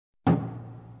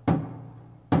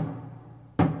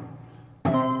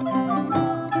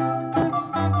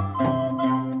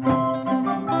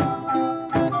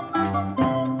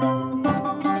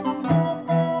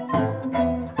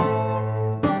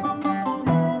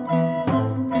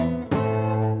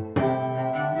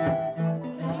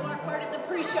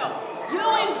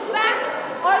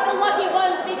lucky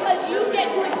ones because you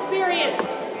get to experience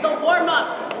the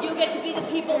warm-up. You get to be the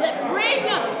people that bring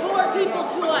more people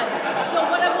to us. So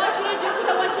what I want you to do is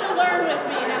I want you to learn with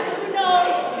me. Now, who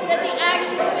knows that the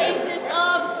actual basis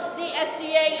of the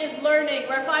SCA is learning?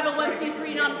 We're a 501c3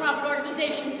 nonprofit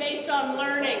organization based on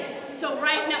learning. So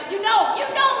right now, you know,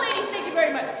 lady, thank you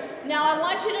very much. Now I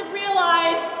want you to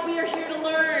realize we are here to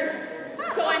learn.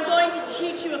 So I'm going to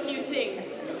teach you a few things.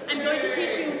 I'm going to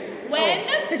teach you when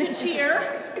to cheer,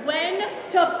 when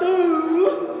to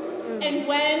boo, and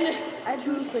when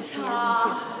to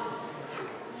sob.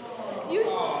 You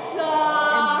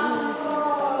sob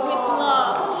with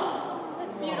love.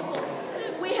 That's beautiful.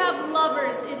 We have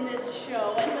lovers in this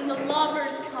show, and when the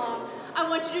lovers come, I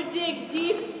want you to dig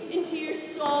deep into your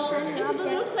soul, into the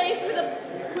little place where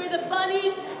the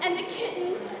bunnies and the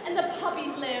kittens and the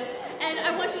puppies live. And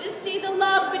I want you to see the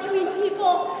love between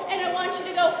people, and I want you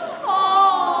to go,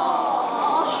 oh.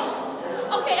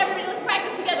 Okay, everybody, let's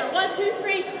practice together. 1, 2,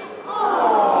 3.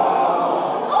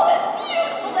 Oh. Oh, that's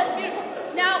beautiful, that's beautiful.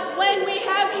 Now, when we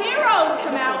have heroes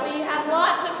come out, we have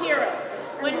lots of heroes.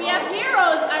 When we have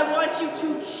heroes, I want you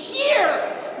to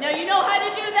cheer. Now, you know how to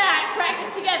do that.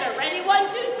 Practice together. Ready? 1,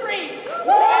 2, 3.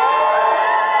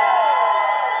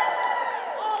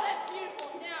 Oh, that's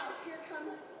beautiful. Now, here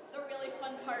comes the really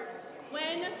fun part.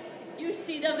 When you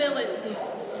see the villains,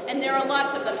 and there are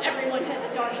lots of them, everyone has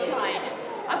a dark side.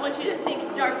 I want you to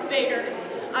think Darth Vader.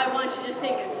 I want you to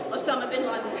think Osama bin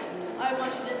Laden. I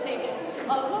want you to think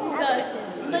of the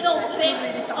little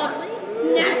bits of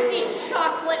nasty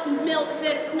chocolate milk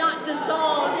that's not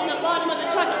dissolved in the bottom of the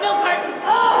chocolate milk carton.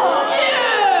 Oh,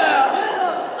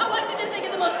 yeah! I want you to think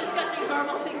of the most disgusting,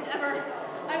 horrible things ever.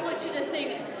 I want you to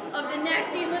think of the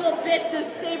nasty little bits of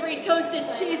savory toasted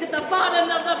cheese at the bottom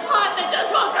of the pot that just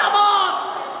won't come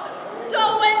off. So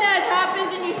when that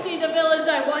happens and you see the villains,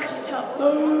 I want you to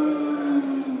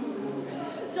boo.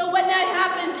 So when that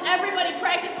happens, everybody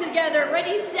practice together.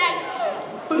 Ready, set,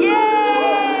 boo.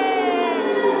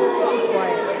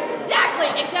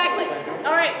 Exactly.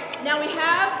 All right, now we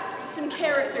have some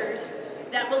characters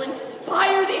that will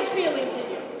inspire these feelings in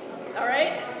you. All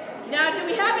right? Now, do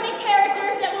we have any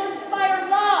characters that will inspire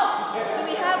love? Do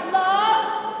we have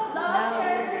love? Love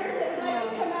characters that would like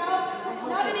to come out?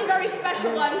 Not any very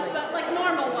special ones, but like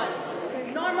normal ones.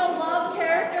 Normal love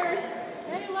characters.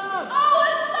 Hey, love. Oh,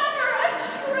 a lover, a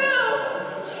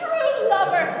true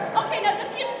lover. Okay, now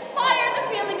does he inspire the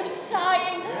feeling of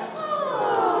sighing?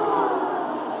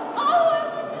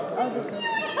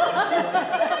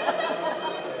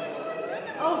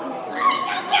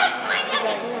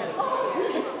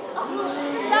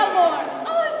 L'amour.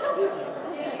 Oh, it's so beautiful.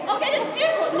 Okay, that's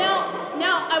beautiful.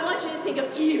 Now I want you to think of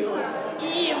evil,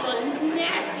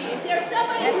 nasty. Is there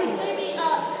somebody who's maybe a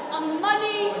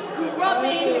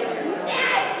money-grubbing,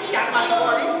 nasty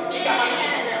old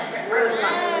man?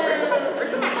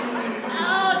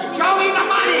 Oh, show me the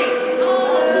money!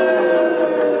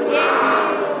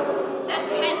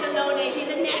 He's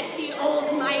a nasty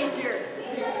old miser.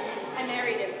 I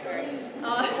married him, sorry.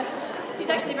 He's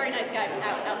actually a very nice guy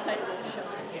outside of the show.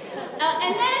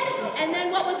 And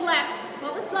then what was left?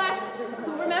 What was left?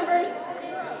 Who remembers?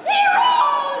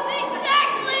 Heroes!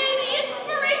 Exactly! The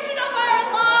inspiration of our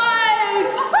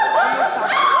lives!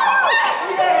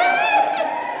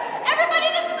 Everybody,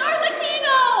 this is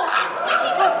Arlecchino! When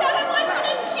he comes out, I want you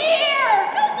to cheer!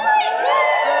 Go for it!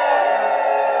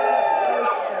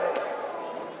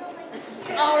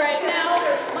 All right, now,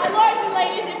 my lords and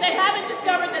ladies, if they haven't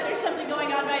discovered that there's something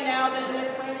going on right now, then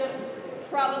they're kind of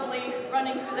probably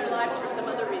running for their lives for some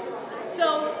other reason.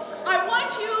 So I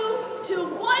want you to,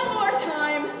 one more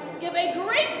time, give a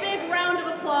great big round of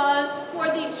applause for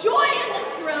the joy and the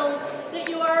thrills that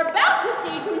you are about to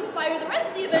see to inspire the rest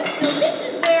of the event. So this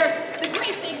is where the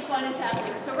great big fun is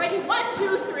happening. So ready? 1,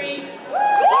 2, 3.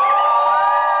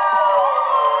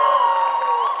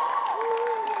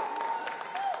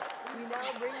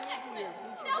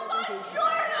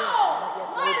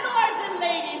 My lords and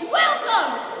ladies, welcome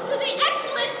to the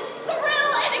excellent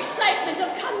thrill and excitement of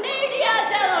Commedia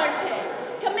dell'arte.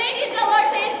 Commedia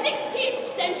dell'arte is 16th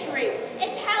century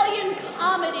Italian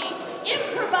comedy,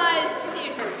 improvised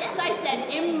theater. Yes, I said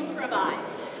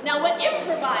improvised. Now, what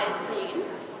improvised means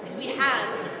is we have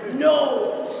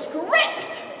no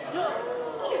script.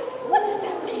 Oh, what does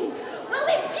that mean? Well,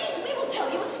 it means we will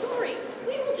tell you a story.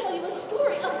 We will tell you a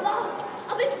story of love,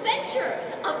 of adventure,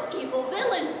 of evil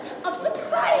villains, of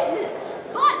surprises.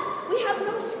 But we have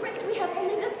no script. We have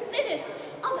only the thinnest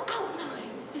of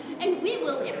outlines. And we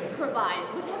will improvise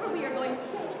whatever we are going to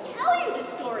say to tell you the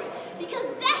story, because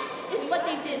that is what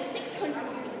they did 600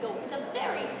 years ago. It was a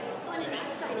very fun and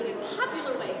exciting and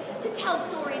popular way to tell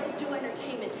stories and do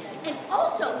entertainment.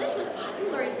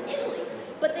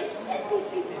 these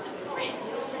people to France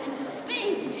and to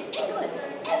Spain and to England,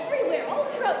 everywhere, all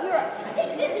throughout Europe.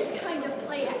 They did this kind of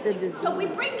play acting. So we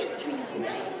bring this to you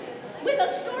today with a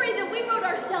story that we wrote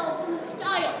ourselves in the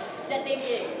style that they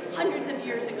did hundreds of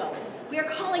years ago. We are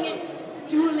calling it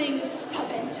Dueling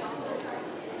Spaventos.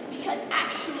 Because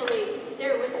actually,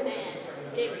 there was a man,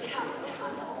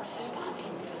 Capitanos,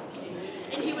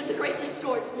 and he was the greatest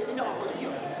swordsman in all of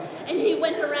Europe. And he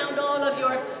went around all of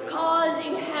Europe,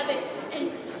 causing havoc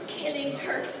and killing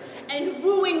Turks and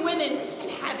wooing women and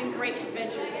having great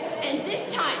adventures. And this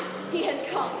time, he has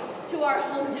come to our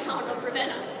hometown of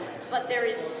Ravenna. But there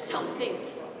is something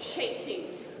chasing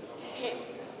him.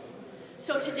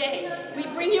 So today, we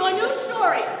bring you a new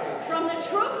story from the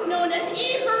troupe known as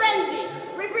Firenzi.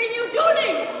 We bring you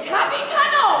Dueling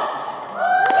Capitanos!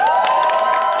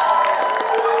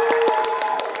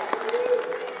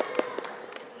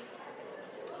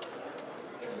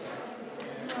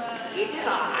 It is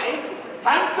I,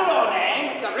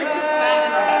 Pantalone, the richest man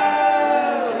in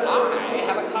the world. I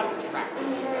have a contract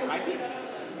here, I think,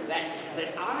 that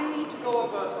I need to go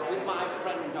over with my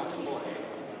friend Dr. Corey.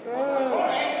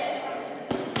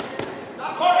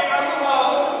 Dr. Corey, are you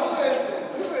home? Who is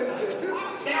this?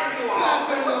 There you are.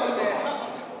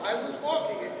 I was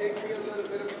walking. It takes me a little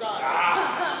bit of time.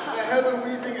 I have a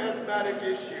wheezing asthmatic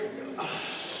issue.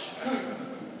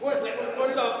 What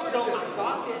is So I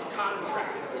got this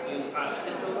contract that you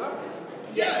sent over?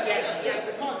 Yes,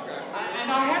 the contract.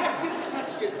 And I had a few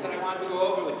questions that I wanted to go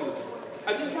over with you.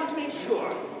 I just want to make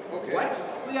sure. Okay. What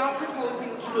we are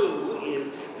proposing to do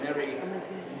is marry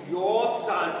your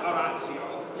son, Orazio.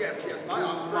 Yes, my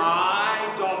offspring.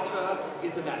 My daughter,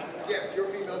 Isabella. Yes, your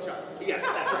female child. Yes,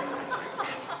 that's right.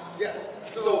 Yes.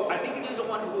 So I think it is a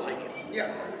wonderful idea.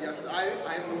 Yes, I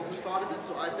am the one who thought of it,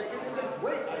 so I think it is a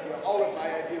great idea. All of my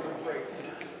ideas are great.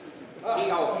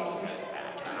 He always says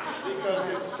that. Because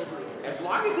it's true. As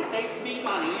long as it makes me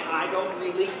money, I don't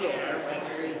really care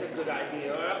whether it's a good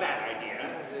idea or a bad idea.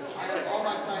 I have all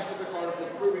my scientific articles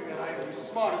proving that I am the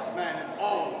smartest man in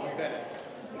all of Venice.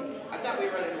 I thought we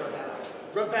were in Ravenna.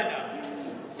 Ravenna.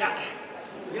 Yeah.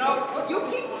 You know, you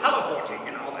keep teleporting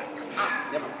and all that.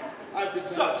 Never mind. I've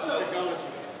developed technology.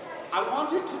 I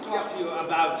wanted to talk to you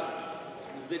about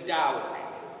the dowry.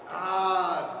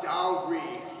 Ah,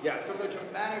 dowry. Yes. From the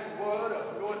Germanic word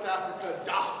of North Africa,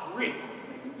 dahri,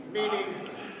 meaning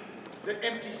the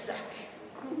empty sack.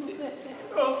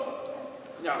 Oh.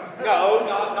 No.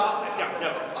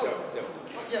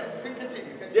 Yes, continue.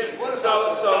 Yes, What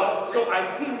about so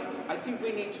I think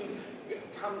we need to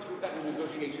come to a better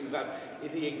negotiation about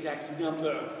the exact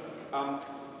number.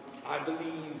 I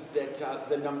believe that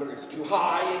the number is too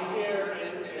high in here,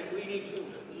 and we need to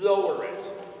lower it.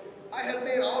 I have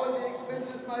made all of the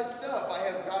expenses myself. I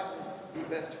have got the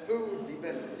best food, the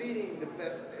best seating, the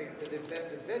best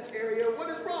event area. What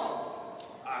is wrong?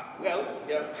 Well,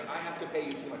 yeah, I have to pay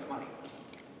you too much money.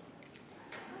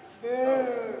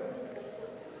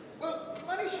 Well,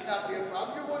 money should not be a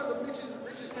problem. You're one of the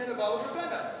richest men of all of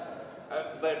Ravenna.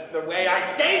 But the way I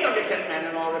stay the richest man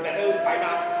in all Ravenna is by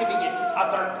not giving it to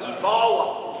other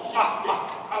people.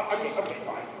 Okay,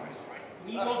 fine.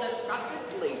 We will discuss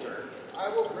it later. I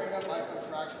will bring up my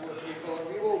contractual people and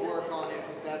we will work on it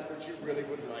if that's what you really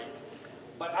would like.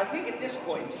 But I think at this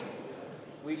point,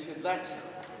 we should let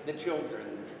the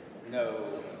children know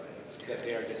that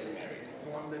they are getting married.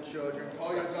 Inform the children.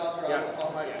 Call your daughter. Yes. I will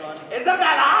call my son.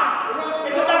 Isabella!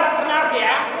 Isabella, come out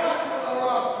here!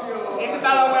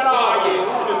 Isabella, where are you?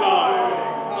 It is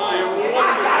I am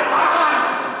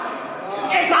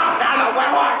Isabella,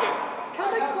 where are you?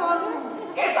 Coming, Father.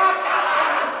 Isabella!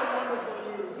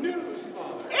 news,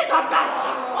 Father. Isabella!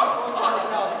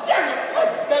 There you go!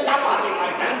 Now on the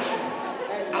attention.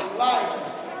 And life.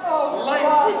 Life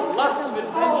with lots of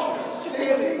adventures.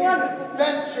 Sailing.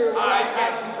 Adventure.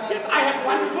 Yes, I have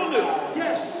wonderful news.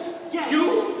 Yes. You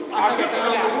are getting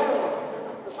married.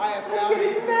 I have found you.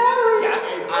 Yes,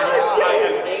 I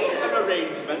have made an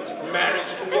arrangement.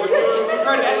 Marriage to more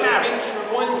Incredible adventure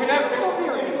one can ever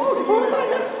experience.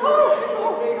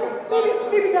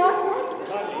 Maybe not.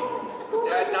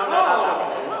 No.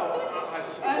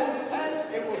 And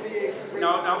it will be a great No,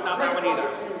 not that one either.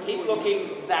 Keep looking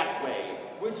that way.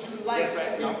 Would you like Yes,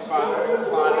 right. to No, meet Father.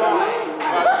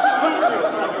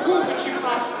 Who could you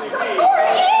possibly be?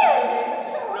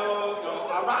 No,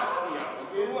 Orazio.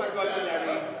 You are going to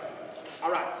marry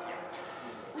Orazio.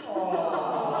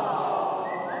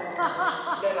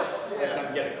 Let us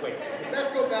get it quick. Let's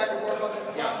go back and work on this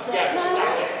contract. Yes,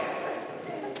 exactly.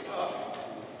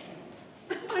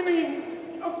 I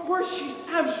mean, of course she's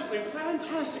absolutely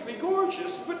fantastically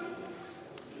gorgeous, but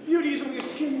beauty is only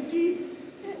skin deep.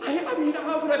 I'm mean,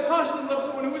 how could I possibly love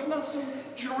someone who is not so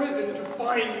driven to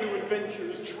find new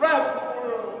adventures, travel the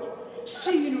world,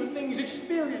 see new things,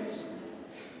 experience?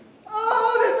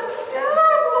 Oh, this is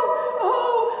terrible!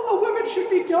 Oh, a woman should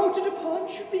be doted upon,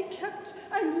 should be kept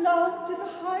and loved in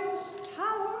the highest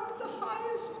tower of the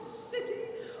highest city.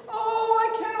 Oh, I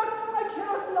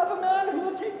cannot love a man who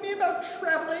will take me about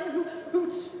traveling, who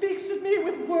speaks of me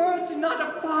with words and not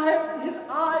a fire in his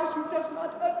eyes, who does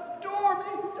not adore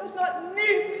me, who does not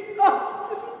need me. Oh,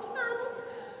 this is terrible.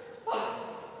 Oh,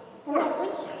 what a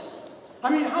princess. I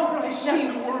mean, how could I see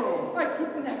the world? I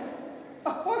could never.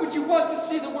 Why would you want to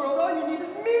see the world? All you need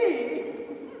is me.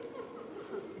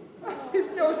 His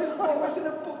nose is always in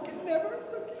a book and never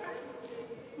looking at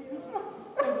me.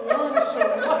 I've learned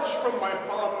so much from my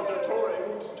father, Dottore,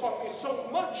 who's taught me so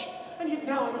much, and yet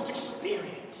now I must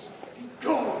experience and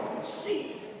go and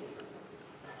see.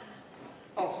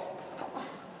 Oh,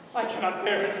 I cannot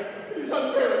bear it. It is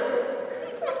unbearable.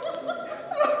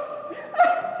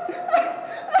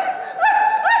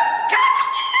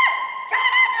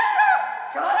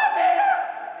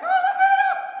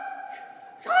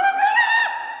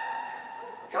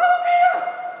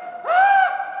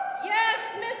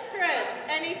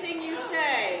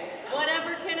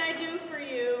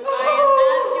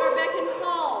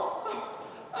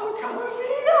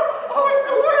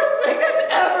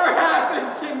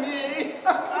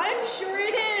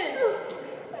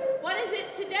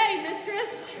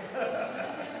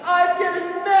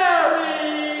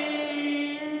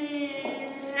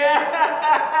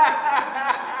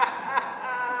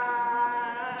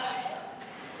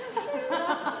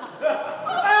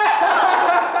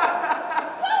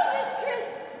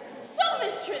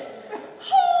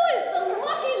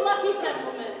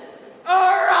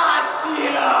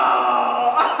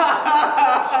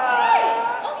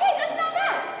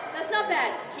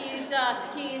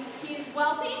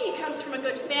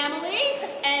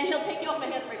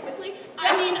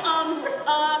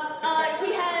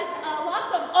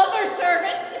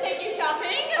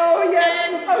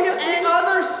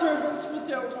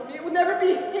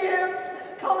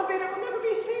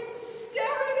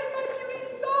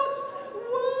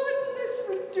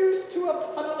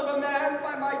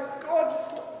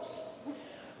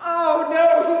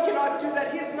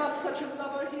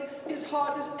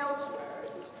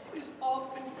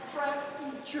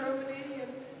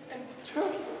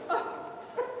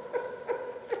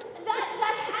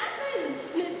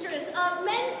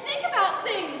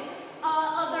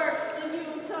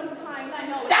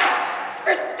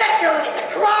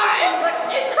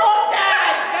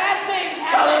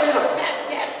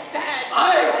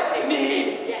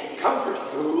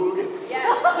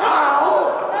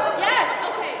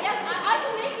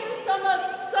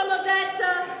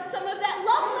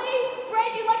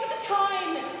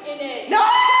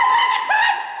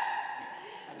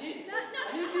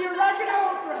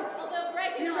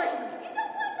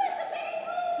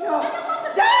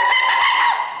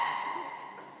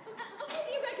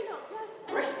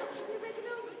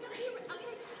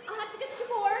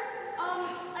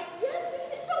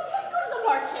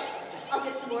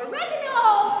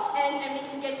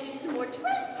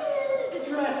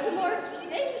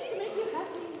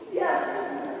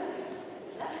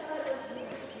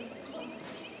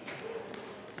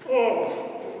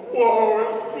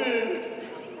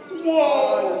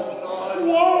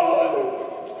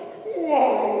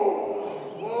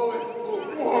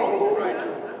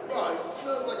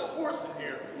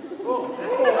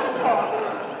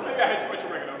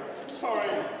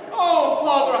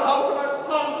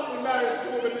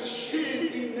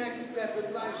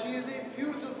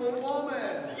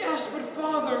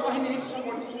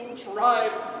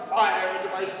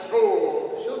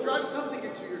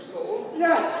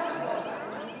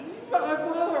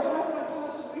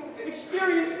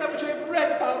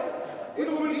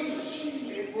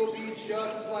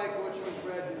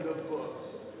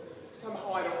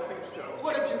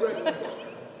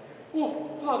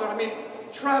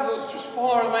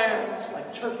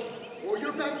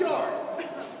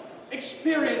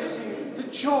 Experiencing the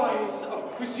joys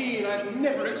of cuisine I've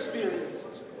never experienced.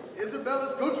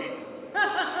 Isabella's cooking.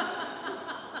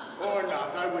 Or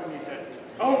not, I wouldn't eat that.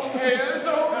 Okay,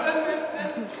 so,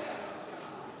 and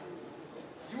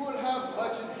you will have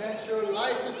much adventure,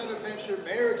 life is an adventure,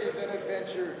 marriage is an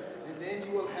adventure, and then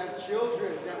you will have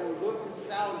children that will look and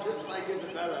sound just like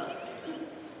Isabella.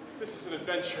 This is an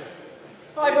adventure.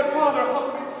 Aye, but Father,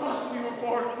 how can we possibly move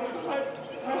forward with this?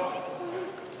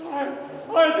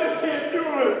 I just can't do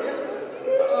it. Yes.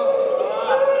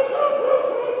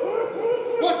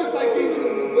 What if I gave you a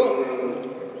new book?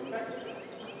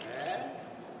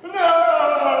 No!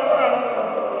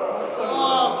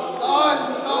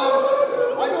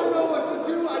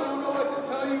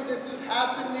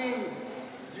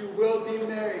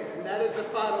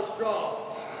 bottle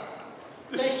straw.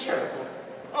 This is terrible.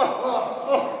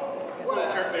 What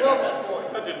happened? Apparently Fill that boy.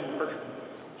 that didn't work.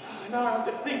 Now I have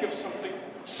to think of something,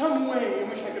 some way in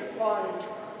which I could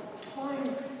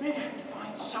maybe I could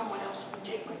find someone else who would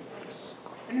take my place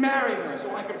and marry her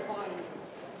so I could find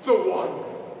the one,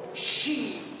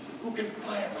 she who can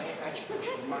fire my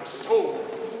imagination, my soul.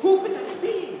 Who could that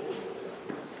be?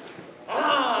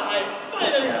 I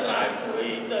finally arrived to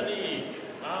Italy.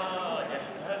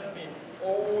 Yes, I've been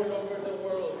all over the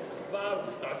world. Well,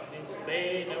 we started in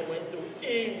Spain, I went to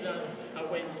England, I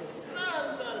went to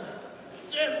France and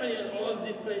Germany and all of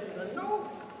these places, and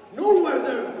nowhere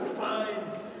there I could find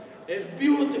a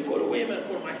beautiful woman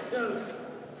for myself.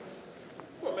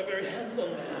 For a very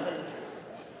handsome man,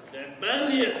 the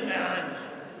manliest man.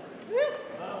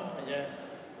 Oh, yes.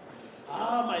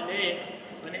 My name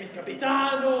is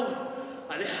Capitano,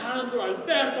 Alejandro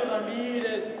Alberto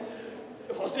Ramirez,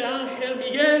 José Ángel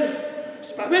Miguel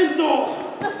Spavento.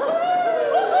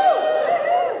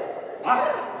 Wow.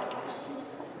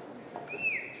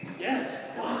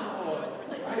 Yes. Wow.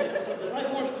 That's the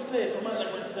right words to say to a man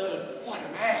like myself. What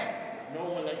a man. No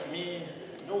one like me.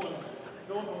 No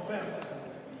one compares to me.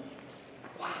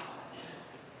 Wow.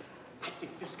 I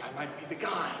think this guy might be the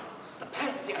guy.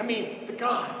 The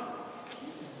guy.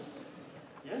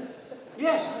 Yes?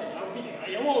 Yes. I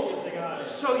am always the guy.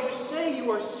 So you say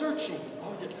you are searching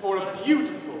for a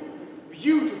beautiful,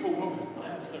 beautiful woman. I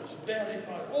have searched very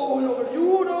far, all over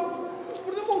Europe,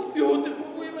 for the most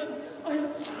beautiful women. I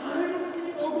am tired of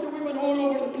seeing ugly women all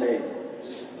over the place.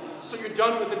 So you're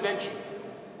done with adventure?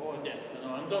 Oh, yes,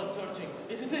 no, I'm done searching.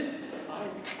 This is it.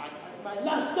 My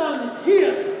last stand is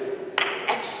here.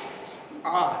 Excellent. I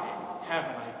have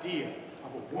an idea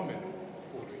of a woman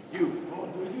for you. Oh,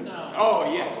 do you now?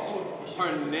 Oh, yes.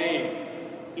 Her name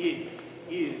is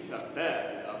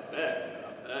Isabella.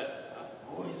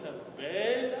 Oh,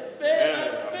 Isabella.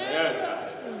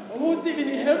 Who's even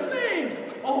in her name?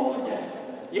 Oh, yes.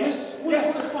 Yes, Where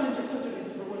yes. can I find this such a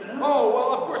beautiful woman? Huh? Oh,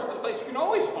 well, of course, the place you can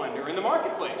always find her, in the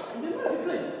marketplace. In the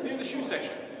marketplace. In the shoe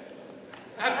section.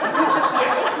 Absolutely,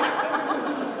 yes.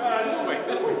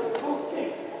 This way.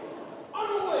 Okay. On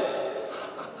the way.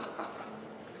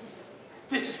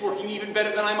 This is working even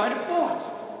better than I might have thought.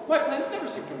 My plans never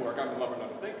seem to work. I'm a lover,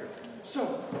 not a thinker.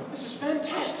 So, this is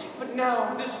fantastic. But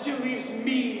now, this still leaves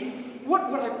me. What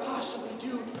would I possibly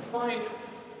do to find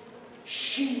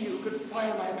she who could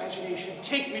fire my imagination,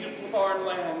 take me to foreign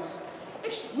lands,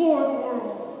 explore the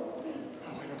world?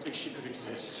 Oh, I don't think she could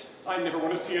exist. I never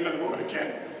want to see another woman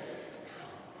again.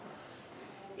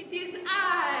 It is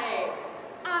I,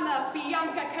 Anna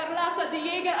Bianca Carlotta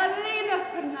Diego Elena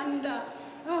Fernanda,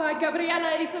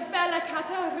 Gabriella Isabella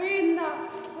Caterina,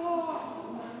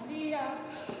 Maria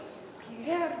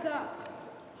Pierda,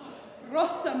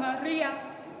 Rosa Maria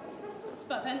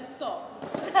Spavento.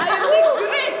 I am the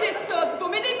greatest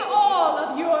swordswoman in all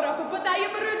of Europe, but I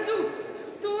am reduced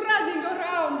to running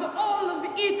around all of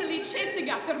Italy chasing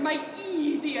after my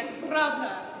idiot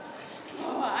brother.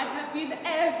 I have been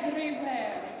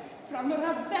everywhere, from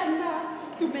Ravenna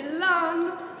to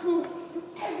Milan to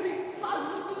every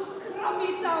possible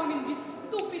crummy town in this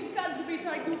stupid country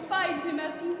trying to find him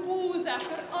as he woos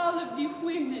after all of the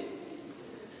women.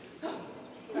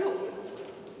 Look,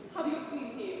 have you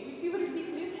seen him? With the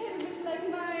ridiculous helmets like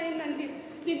mine, and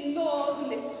the nose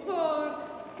and the sword.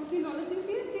 You seen all of this?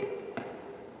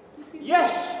 Yes?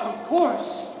 Yes, of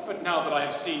course. But now that I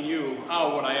have seen you,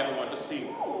 how would I ever want to see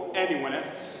anyone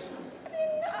else? I mean,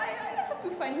 I have to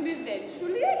find him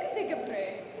eventually. I could take a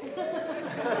break. He's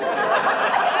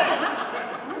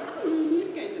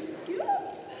kind of cute.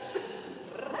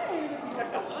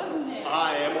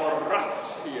 I am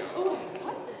Orazio. Oh,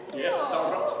 Orazio. Yes,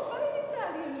 Orazio. Fine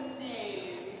Italian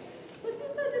name. But you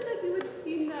said that you had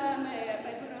seen my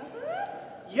brother?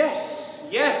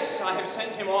 Yes, I have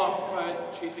sent him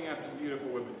off chasing after beautiful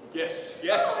women. Yes. Oh,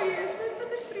 yes, but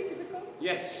that's pretty typical.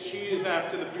 Yes, she is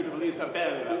after the beautiful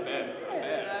Isabella.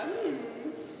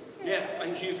 Yes,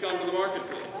 and she's gone to the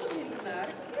marketplace.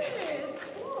 Yes.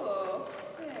 Oh,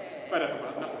 okay. But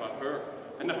enough about her.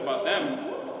 Enough about them.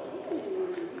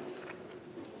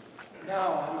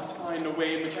 Now I must find a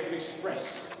way in which I can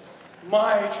express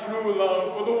my true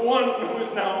love for the one who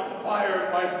has now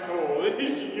fired my soul. It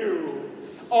is you.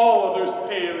 All others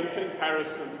pale in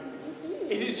comparison.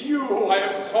 It is you who I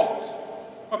have sought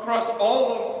across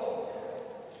all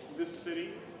of this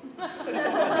city. Good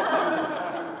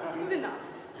enough.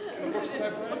 And the books that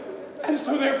I've read. And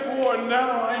so therefore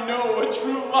now I know what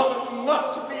true love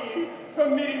must be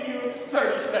from meeting you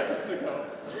 30 seconds ago.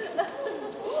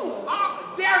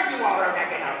 Ah, there you are,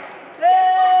 Rebecca.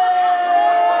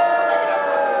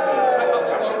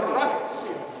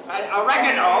 Orazio.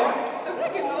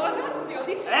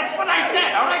 That's what I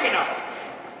said, oregano.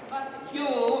 You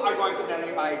are going to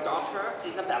marry my daughter,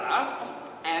 Isabella,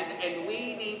 and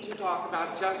we need to talk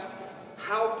about just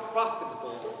how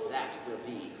profitable that will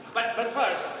be. But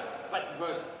first,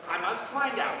 I must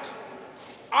find out.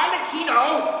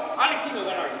 Arlecchino,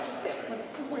 where are you? Just there.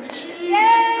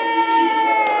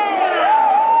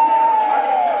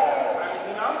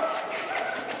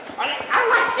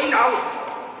 Arlecchino!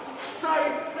 Sorry.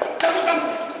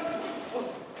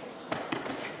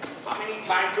 How many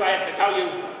times do I have to tell you?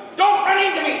 Don't run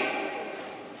into me!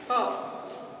 Oh.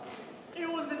 It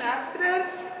was an accident?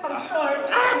 I'm sorry.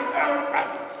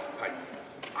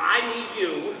 I need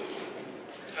you.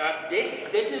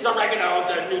 This is oregano,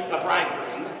 the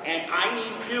bridegroom, and I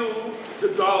need you to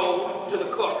go to the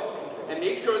cook and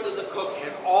make sure that the cook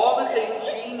has all the things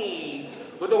she needs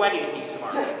for the wedding feast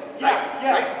tomorrow.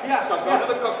 Yeah. So go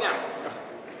to the cook now.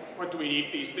 What do we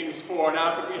need these things for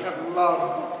now that we have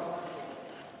love?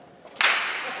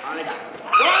 One way,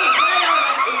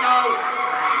 Arlecchino!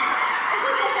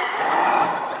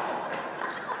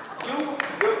 You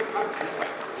come this way.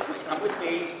 Come with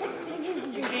me.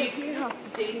 You see,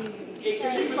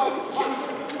 she's so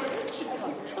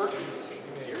turkey.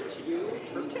 You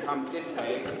come this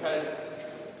way because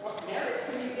marriage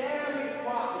can be very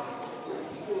profitable.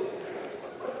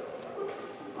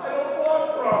 I don't want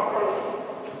profit.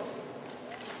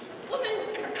 Woman,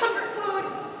 her comfort food.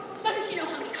 Doesn't she know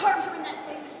how many carbs are in that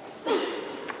thing?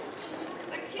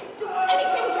 I can't do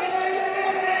anything right.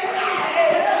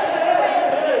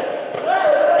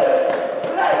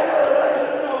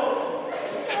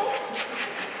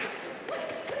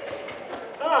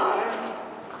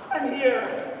 I'm here.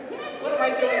 What am I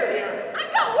doing here?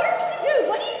 I've got work to do.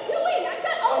 What are you doing? I've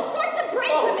got all sorts of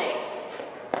bread to make.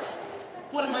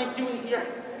 What am I doing here?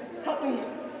 Help me.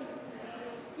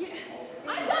 Yeah.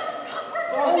 I've got comfort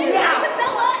food here,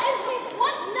 Isabella, and she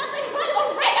wants nothing but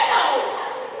oregano.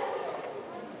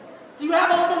 Do you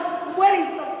have all the wedding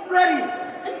stuff ready?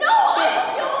 No, I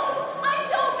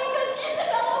don't because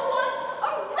Isabella wants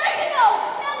oregano.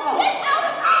 Now get out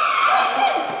of the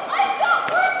kitchen. I've got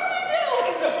work to do.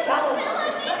 Isabella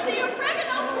needs the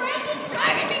oregano brand. It's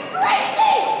driving me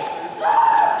crazy.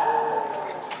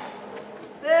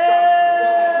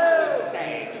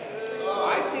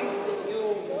 I think that you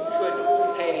should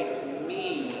pay me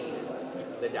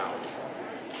the dowry.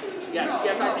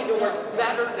 Yes, I think it works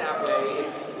better that way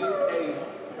if you pay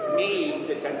me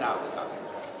the $10,000.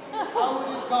 How it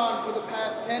has gone for the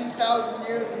past 10,000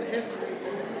 years in history.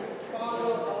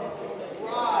 Father of the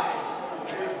bride.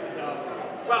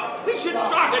 Well, we should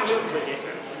start a new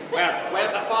tradition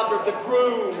where the father of the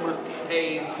groom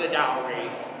pays the dowry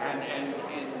and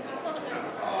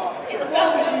Isabella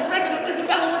wants oregano.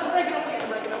 Isabella wants oregano.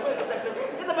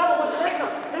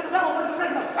 Isabella wants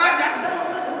oregano.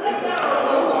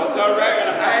 What's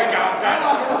oregano? Hang on, that's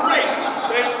great.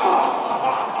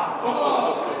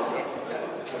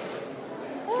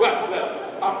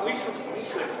 Well, we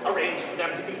should arrange for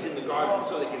them to meet in the garden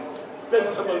so they can spend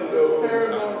some alone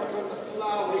Pheromones from the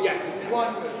flowers. Yes, exactly.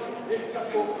 Wonders. This is what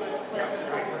Yes,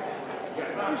 right.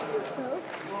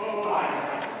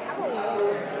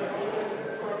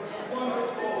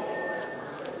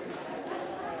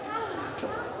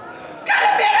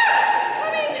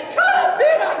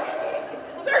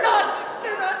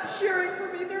 They're not cheering for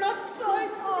me. They're not sighing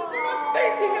for me. They're not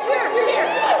fainting. Cheer.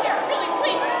 Come on, cheer. Really,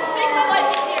 please. Make my life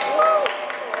easier.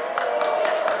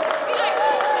 Be nice.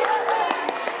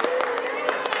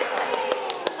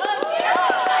 Cheer.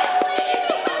 Nice lady.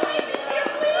 Make my life easier,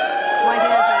 please. My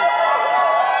hands are...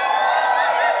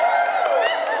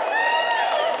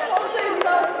 Oh, they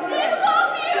love me. We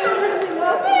love you. They really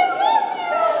love me. We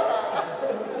love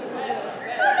you.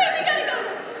 Okay, we gotta go.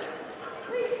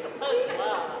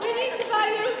 We need to buy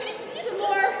you some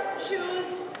more shoes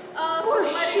for the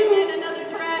wedding and another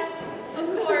dress, of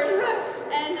course.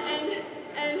 And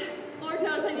Lord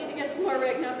knows I need to get some more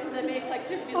oregano because I made like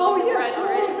 50 loaves of bread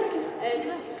already.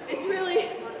 And it's really,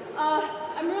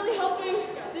 I'm really hoping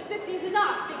that 50 is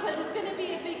enough because it's going to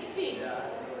be a big feast.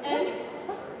 And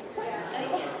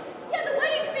yeah, the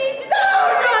wedding feast is.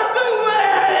 Not the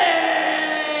wedding!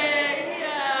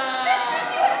 Mistress,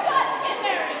 you have got to get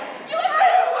married. You have I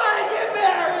don't want to get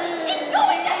married! It's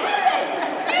going to happen!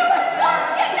 You have got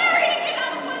to get married and get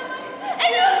out of my life! And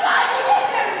you have got to get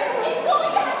married! It's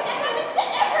going to happen! It happens to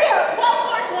every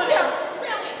well-born woman!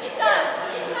 Really, it does!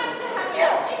 It has to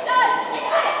happen! It does! It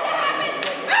has to happen!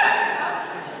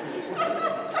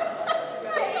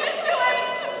 What are you guys doing?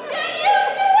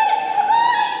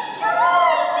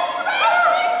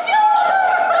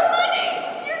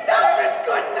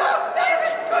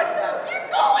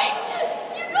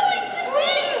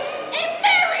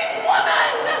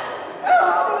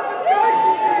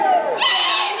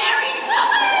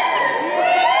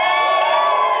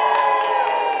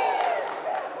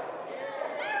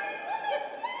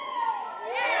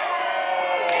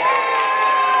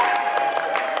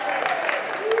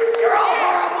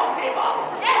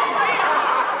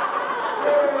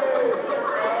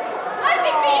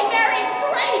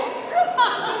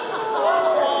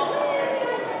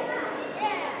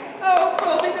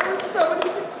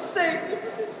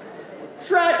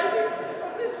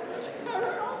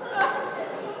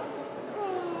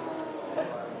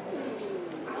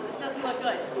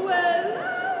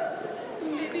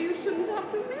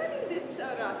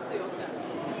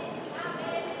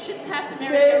 have to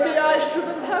marry the Maybe I Orazio.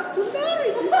 shouldn't have to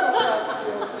marry this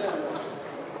Orazio fellow.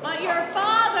 But your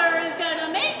father is going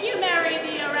to make you marry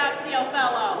the Orazio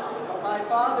fellow. But my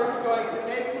father's going to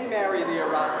make me marry the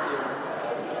Orazio.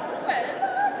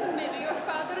 Well, maybe your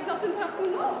father doesn't have to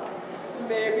know.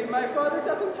 Maybe my father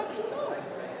doesn't have to know it.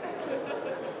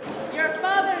 Your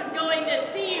father's going to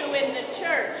see you in the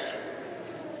church.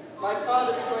 My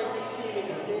father's going to see me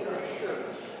in the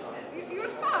church. Your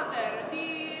father,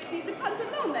 the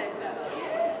Pantalone fellow.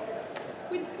 Yes.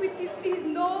 With his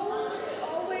nose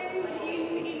always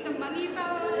in the money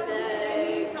bag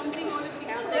and counting all of the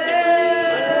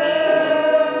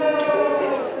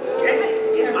This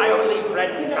is my only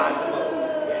friend, Cosmo.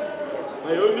 Yes,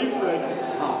 my only friend.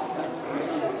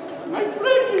 My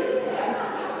precious.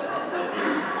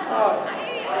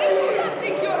 I do not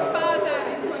think your father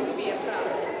is going to be a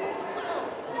problem.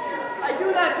 I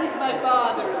do not think my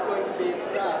father is going to be a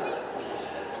problem.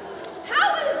 How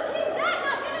is that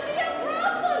not going to be a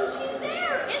problem? She's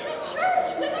there in the church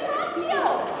with Orazio.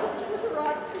 With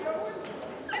Orazio?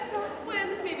 Well,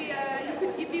 maybe you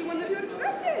could give me one of your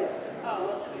dresses.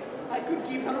 Oh, I could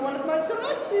give her one of my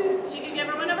dresses. She can give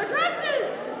her one of her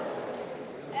dresses.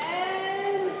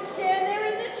 And stand there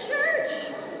in the church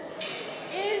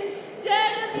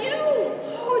instead of you.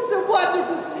 Oh, it's a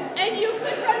wonderful plan. And you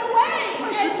could run away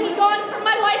and be gone from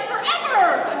my life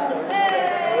forever.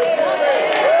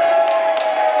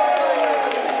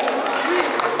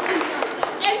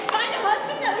 And find a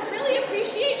husband that would really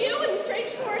appreciate you, and the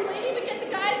strange foreign lady would get the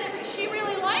guy that she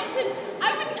really likes, and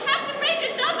I wouldn't have to make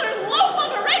another loaf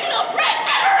of oregano bread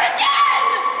ever again!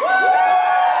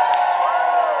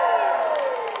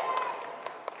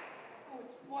 Oh,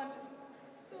 it's wonderful.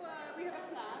 So we have a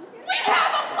plan. We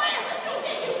have a plan! Let's go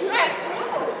get you dressed!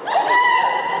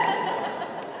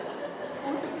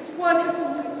 Oh, this is wonderful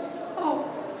news. Oh,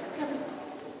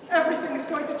 everything is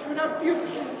going to turn out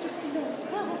beautiful. Just know it.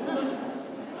 Just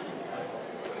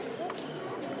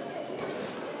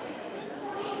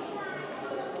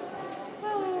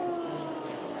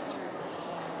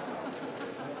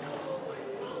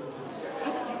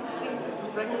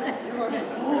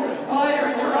fire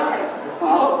in your eyes.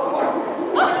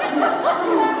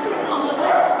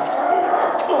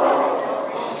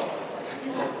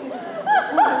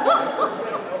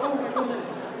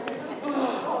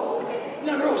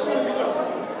 La rosa, mi rosa.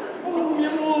 Oh, mi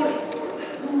amore.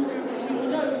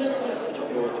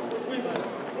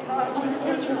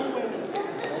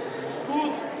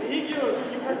 Good figure.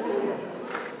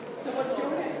 So what's your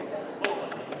name?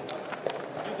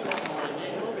 You do not know my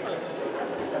name, no?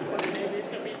 My name is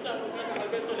Capitano Carlos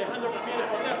Alberto Alejandro Ramírez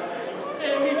Correa.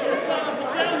 Emilio Lozano,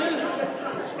 oficial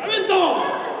del Spavento.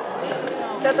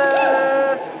 Ta-da!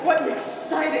 What an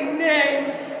exciting name!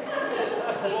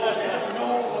 No,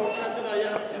 Santa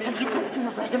Diana. Have you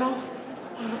considered oregano?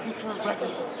 I'm looking for oregano.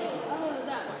 Oh,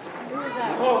 that. Where's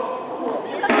that?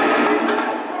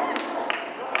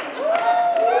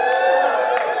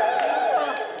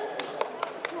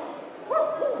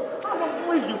 I don't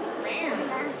believe you.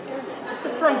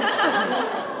 You're trying to trick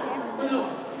me.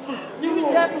 He was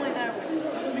definitely there.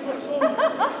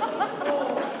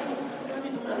 I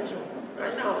need to marry you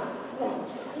right now. Go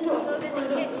to the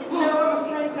kitchen. No, I'm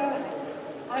afraid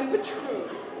I'm the truth.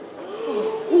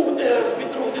 Who dares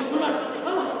betroth his blood?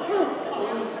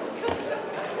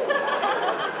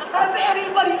 Has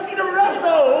anybody seen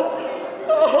oregano?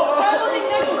 Following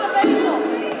next to the basil.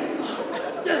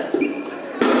 Yes.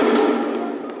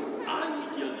 I will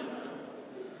kill this man.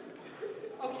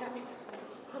 Oh, Captain,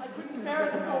 I couldn't bear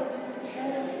the gold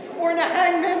or in a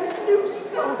hangman's noose.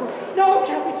 No,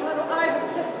 Capitano, I have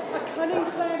set a cunning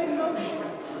plan in motion,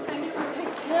 and it will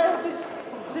take care of this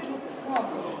little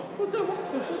problem. But I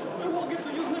won't get to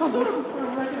use my sword.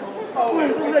 Oh,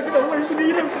 Where's oregano? Where's the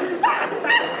needle?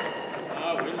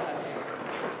 I will.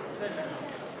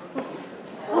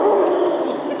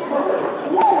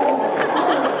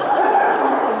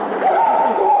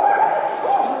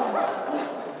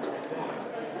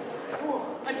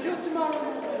 until tomorrow.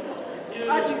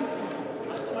 Adieu.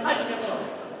 Adieu.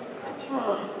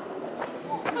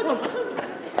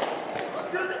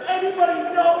 Does anybody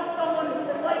know someone who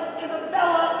likes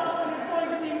Isabella and is going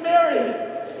to be married?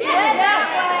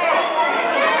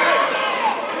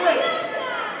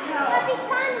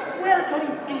 Where can he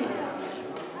be?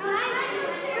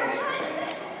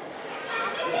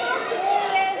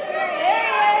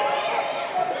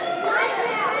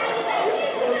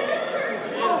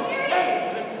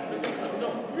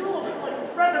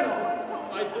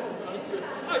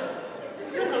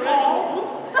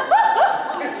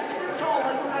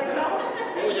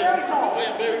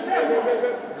 Very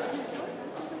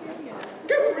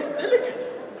delicate.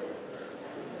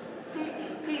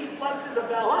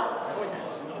 Isabella? Oh,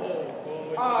 yes. No.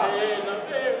 Oh,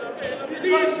 bella,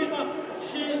 bellissima.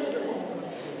 She's the woman.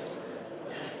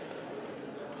 Yes.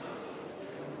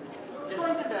 You're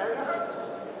going to marry her?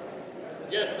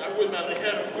 Yes, I will marry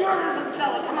her, of course. Dear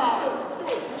Isabella, come on.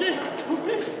 Okay.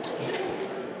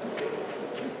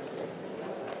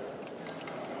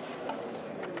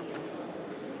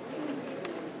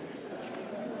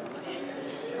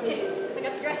 Okay, I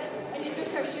got the dress. I need a good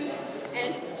pair of shoes.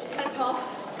 And she's kind of tall.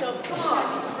 So come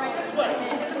on. Just right this way.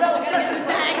 Isabella, I gotta get the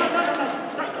bag. I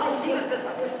got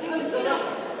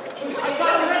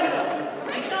oregano.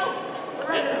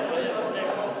 Oregano.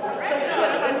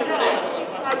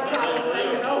 I got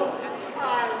oregano.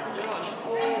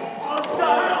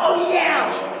 All-star. Oh, yeah.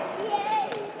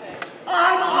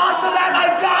 I'm awesome at my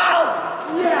job.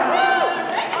 Yeah.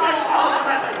 I'm awesome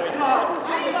at my job.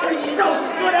 I'm so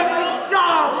good at my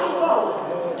job.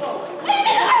 Wait a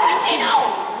minute, Oregano!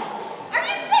 Are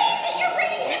you saying that you're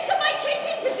bringing him to my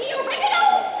kitchen to be oregano?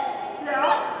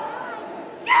 Yeah.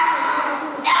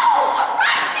 No,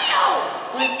 Orazio!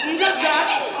 When she does that,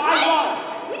 I won.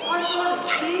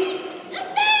 See?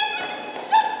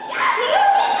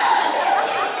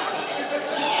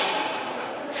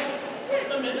 Wait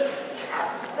a minute.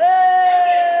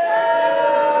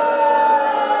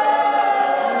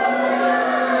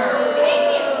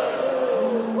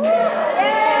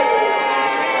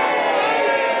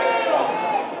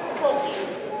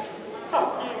 Stop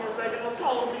being oregano.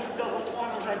 Colomina doesn't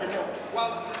want oregano.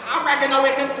 Well, oregano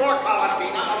isn't for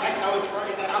Colomina. Oregano is for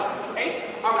Isabella. Take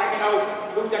oregano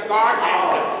to the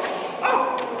garden.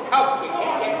 Oh, help me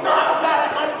get it. Not bad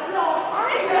at myself.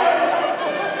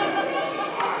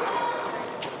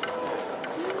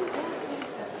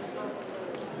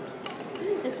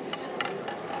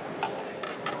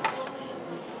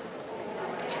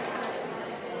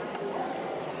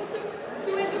 Do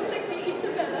I look like the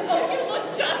Isabella? Oh, you look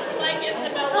just like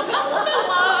Isabella.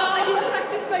 I need to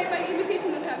practice my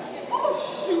imitation of her. Oh,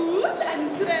 shoes and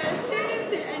dresses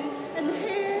and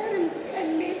hair and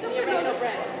makeup. The oregano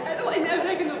bread. Oh, and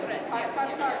oregano bread. Yes,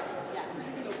 Stars. yes.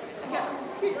 Oregano bread. Yes.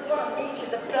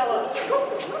 Isabella.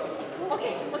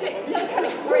 Okay, now it's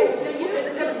coming. All right, now you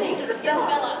think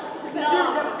Isabella.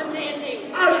 Stop demanding.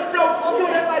 I'm so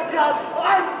good at my job.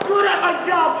 I'm good at my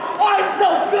job. I'm so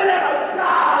good at my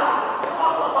job.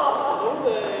 Oh,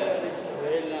 there,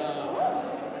 Isabella.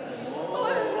 Oh,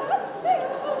 Orazio.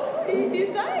 It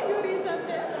is I, your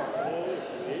Isabella.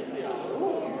 Oh,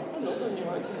 no, when you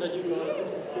ask that you are.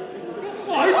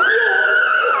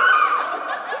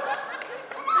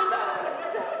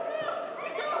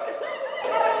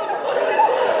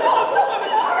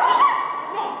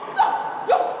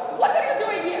 What are you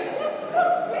doing here?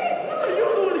 What are you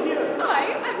doing here? I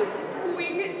was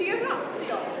doing the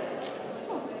Orazio.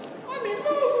 I'm in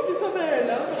love with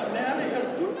Isabella. I'm gonna marry her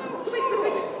too now. Wait.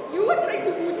 You were trying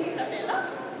to woo the Isabella?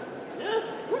 Yes.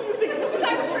 What do you think? That's what I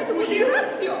was trying to woo the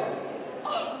Orazio.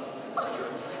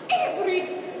 Every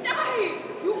day,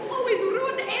 you always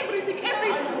ruin everything,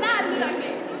 every plan that I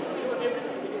make.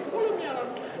 Follow me around.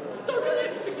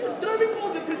 Driving all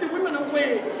the pretty women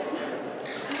away.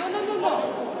 No.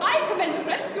 I come and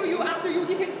rescue you after you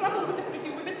get in trouble with the pretty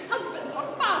women's husbands or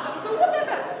fathers or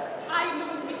whatever. I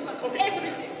know in which one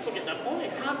everything. Okay, that only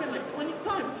happened like 20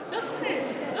 times. That's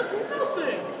it. That's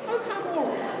nothing. I'll have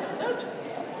more. That.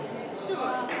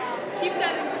 Sure. Keep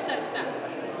that in your self-doubt.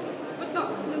 But no.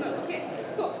 Okay.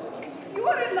 So, you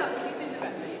are in love with this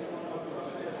Isabella, yes?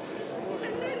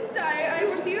 And then I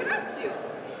want the Orazio.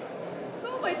 So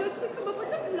why don't we come up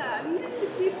with a plan in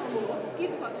which we both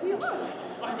get what we want?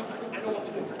 I know what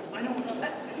to do. I know what to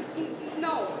do.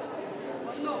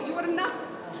 No, you are not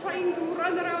trying to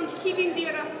run around killing the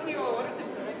Orazio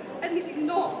and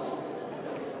no.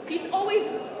 He's always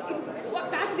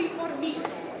badly for me.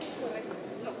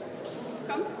 No.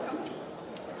 Come.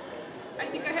 I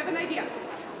think I have an idea.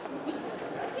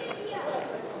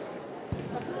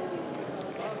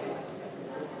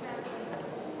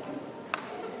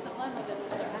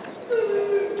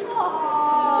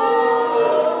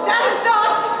 That is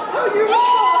not how you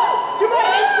respond to my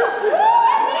entrances!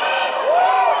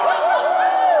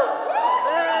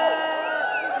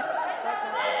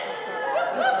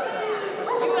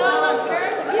 You all up here?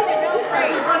 You can go I'll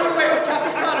be running away with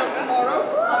Capitanos tomorrow.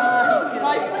 I'll need to do some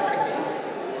life hacking.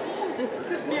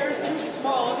 This mirror is too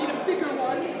small. I'll need a bigger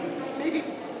one. Maybe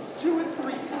 2 and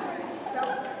 3. Now,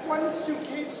 one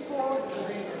suitcase for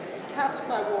half of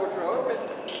my wardrobe,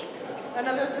 and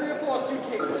another 3 or 4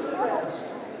 suitcases for the rest.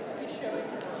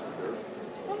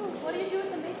 What do you do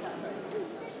with the makeup?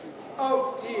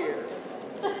 Oh dear.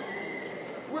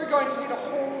 We're going to need a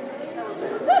whole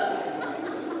caravan.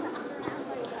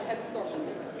 I hadn't thought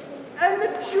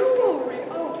And the jewelry.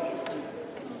 Oh.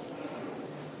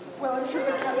 Well, I'm sure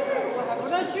the Capitano will have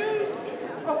What are shoes?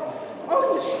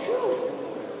 Oh, the shoes.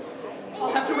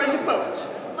 I'll have to rent a boat.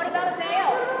 What about a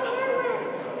veil?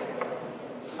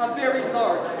 A very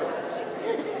large boat.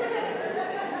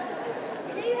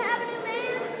 Do you have any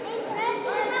man?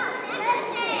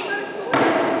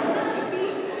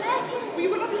 We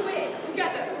will run away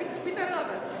together with our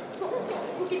lovers. So,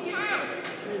 we can get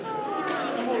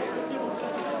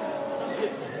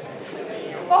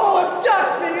Oh,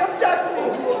 abduct me! Abduct me!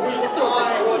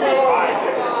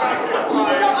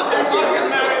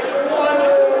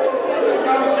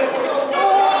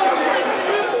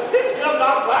 This will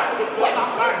not work. This will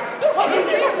not work.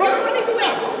 We're running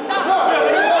away.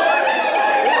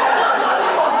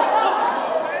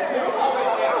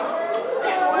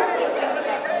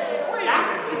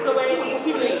 That is the way it needs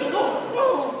to be.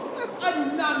 I do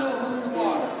not know who you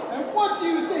are. And what do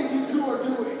you think you two are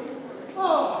doing?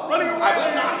 Oh, Running away! I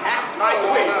will not have time to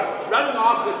wait. Running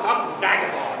off with some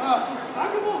vagabond.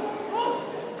 Vagabond! Oh,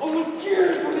 look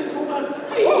here for this woman!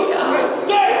 Wait.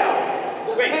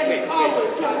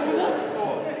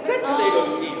 Is that Toledo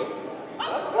steel?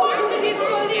 Of course it is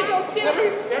Toledo still. Very,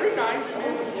 very nice.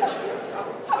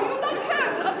 Have you not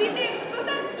heard of the name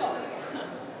Spaventos?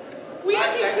 We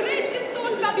are the greatest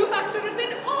stone manufacturers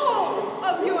in all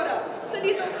of Europe.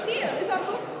 Toledo steel is our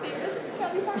most famous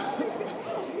manufacturer.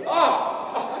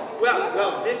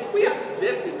 Well, this is We have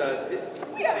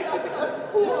makes also it.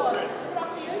 poor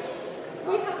ruffians.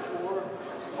 We have poor.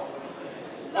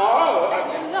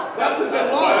 that is a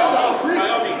lot. By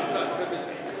all means, for this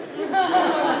man.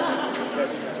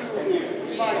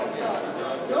 My son.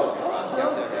 Still?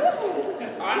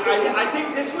 I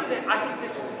think this was it. I think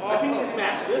this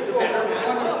match is a better match. I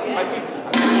think.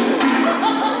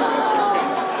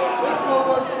 This one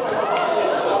was so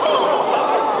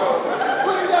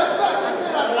bring that back.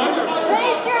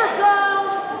 Brace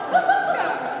yourselves!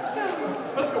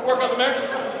 Let's go work on the marriage.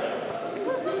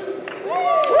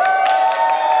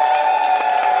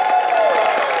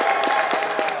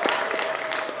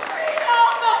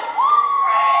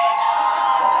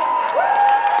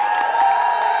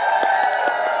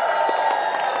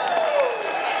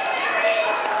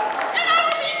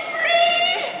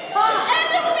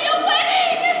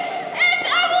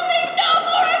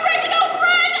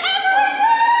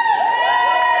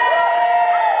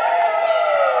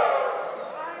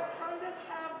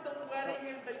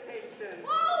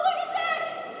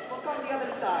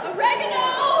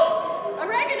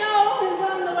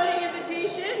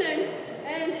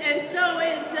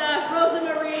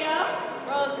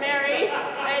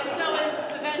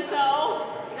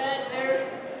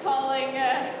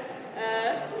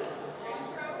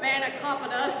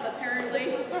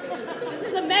 Apparently. This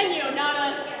is a menu, not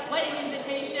a wedding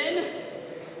invitation.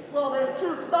 Well, there's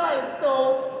two sides,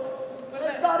 so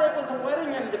I thought it was a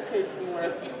wedding invitation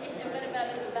list. What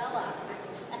about Isabella?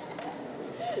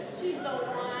 She's the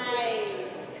wine.